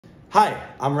Hi,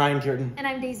 I'm Ryan Kierton. And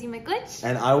I'm Daisy McGlitch.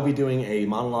 And I will be doing a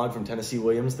monologue from Tennessee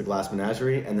Williams' The Glass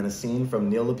Menagerie, and then a scene from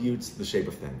Neil LaBute's The Shape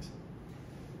of Things.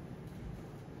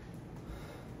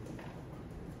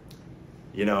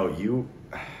 You know,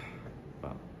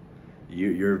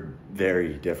 you're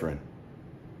very different.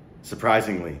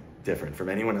 Surprisingly different from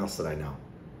anyone else that I know.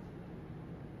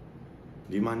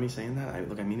 Do you mind me saying that?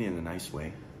 Look, I mean it in a nice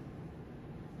way.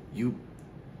 You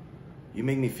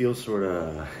make me feel sort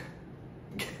of...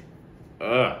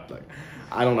 like,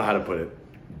 I don't know how to put it.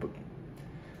 But,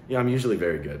 yeah, I'm usually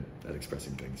very good at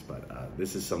expressing things, but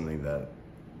this is something that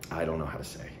I don't know how to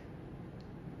say.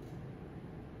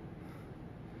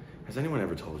 Has anyone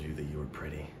ever told you that you were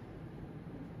pretty?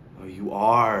 Oh, you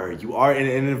are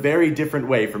in a very different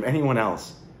way from anyone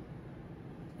else.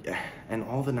 Yeah, and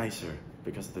all the nicer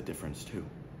because of the difference too.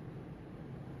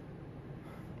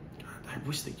 God, I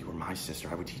wish that you were my sister.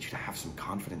 I would teach you to have some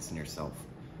confidence in yourself.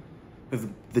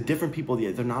 The different people,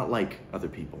 they're not like other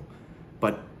people,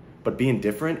 but being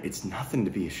different, it's nothing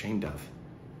to be ashamed of.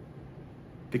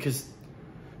 Because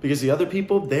the other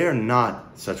people, they're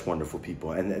not such wonderful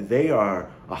people, and they are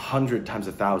 100 times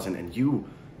 1,000, and you're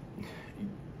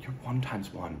 1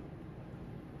 times 1.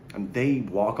 And they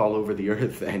walk all over the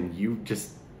earth, and you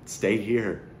just stay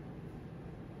here.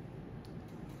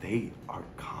 They are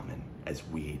common as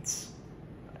weeds,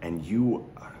 and you're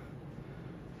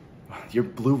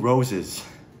blue roses.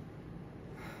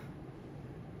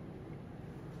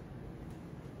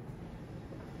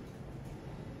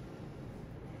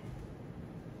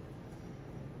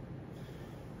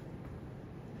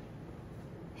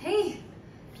 Hey,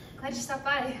 glad you stopped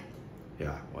by.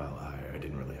 Yeah, well, I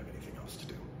didn't really have anything else to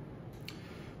do.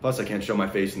 Plus, I can't show my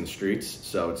face in the streets,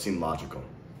 so it seemed logical.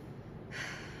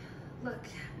 Look,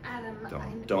 Adam,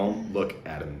 Don't look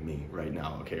at me right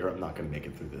now, okay? Or I'm not gonna make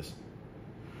it through this.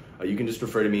 You can just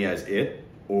refer to me as it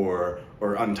or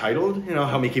Untitled. You know,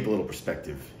 help me keep a little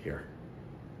perspective here.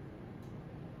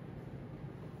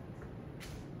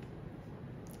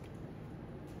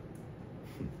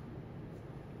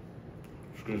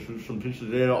 Just gonna shoot some pieces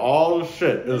of data, all the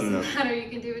shit, isn't it? Doesn't matter, you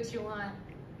can do what you want.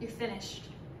 You're finished.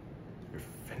 You're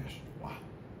finished, wow.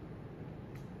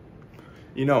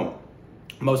 You know,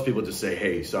 most people just say,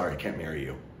 hey, sorry, can't marry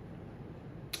you.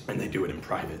 And they do it in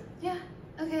private. Yeah,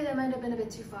 okay, that might have been a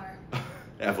bit too far.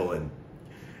 Evelyn,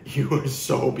 you are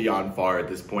so beyond far at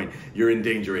this point. You're in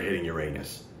danger of hitting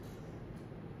Uranus.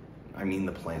 I mean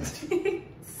the planet.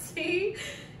 See?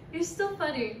 You're still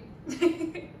funny.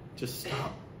 Just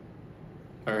stop.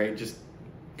 All right,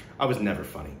 I was never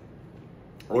funny.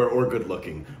 Or good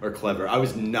looking, or clever. I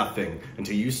was nothing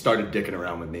until you started dicking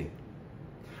around with me.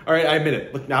 All right, I admit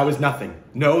it. Look, now I was nothing.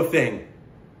 No thing.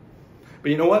 But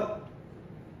you know what?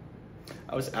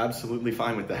 I was absolutely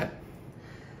fine with that.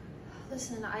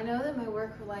 Listen, I know that my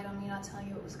work relied on me not telling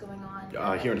you what was going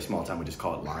on. Here in a small town, we just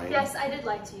call it lying. Yes, I did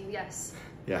lie to you, yes.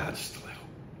 Yeah, just a little.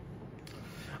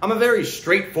 I'm a very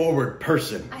straightforward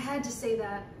person. I had to say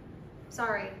that.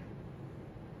 Sorry.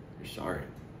 You're sorry.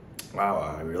 Wow,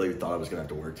 I really thought I was gonna have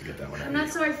to work to get that one out. I'm not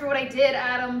sorry for what I did,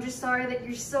 Adam. I'm just sorry that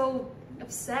you're so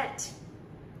upset.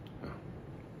 Oh,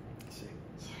 I see.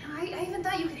 You know, I even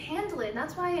thought you could handle it, and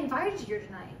that's why I invited you here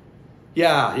tonight.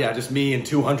 Yeah, just me and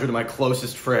 200 of my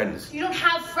closest friends. You don't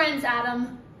have friends,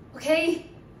 Adam, okay?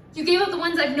 You gave up the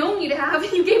ones I've known you to have,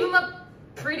 and you gave them up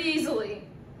pretty easily.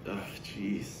 Ugh,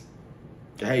 jeez.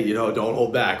 Hey, you know, don't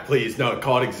hold back, please. No,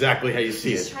 call it exactly how you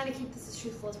see it. Just trying to keep this as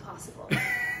truthful as possible.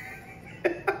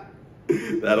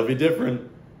 That'll be different.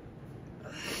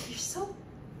 You're so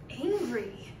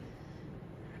angry.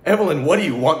 Evelyn, what do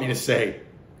you want me to say?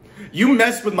 You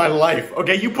messed with my life,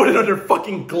 okay? You put it under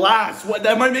fucking glass. What?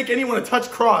 That might make anyone a touch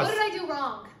cross. What did I do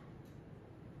wrong?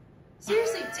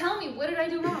 Seriously, tell me, what did I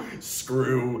do wrong?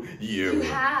 Screw you. You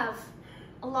have.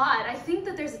 A lot. I think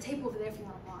that there's a tape over there if you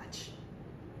want to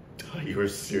watch. You were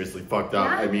seriously fucked up.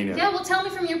 Yeah? I mean... Yeah, well, tell me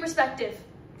from your perspective.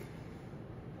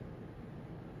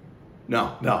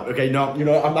 No, okay, no, you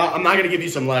know, I'm not gonna give you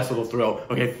some last little thrill.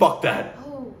 Okay, fuck that.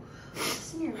 Oh,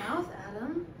 what's in your mouth,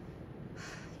 Adam?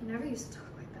 You never used to talk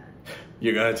like that.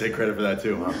 You're gonna take credit for that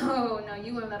too, huh? No,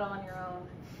 you learned that all on your own.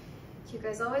 You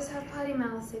guys always have potty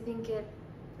mouths. I think it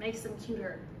makes them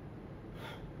cuter.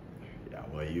 Yeah,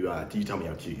 well, you tell me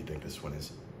how cute you think this one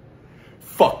is.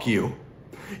 Fuck you,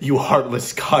 you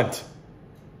heartless cunt.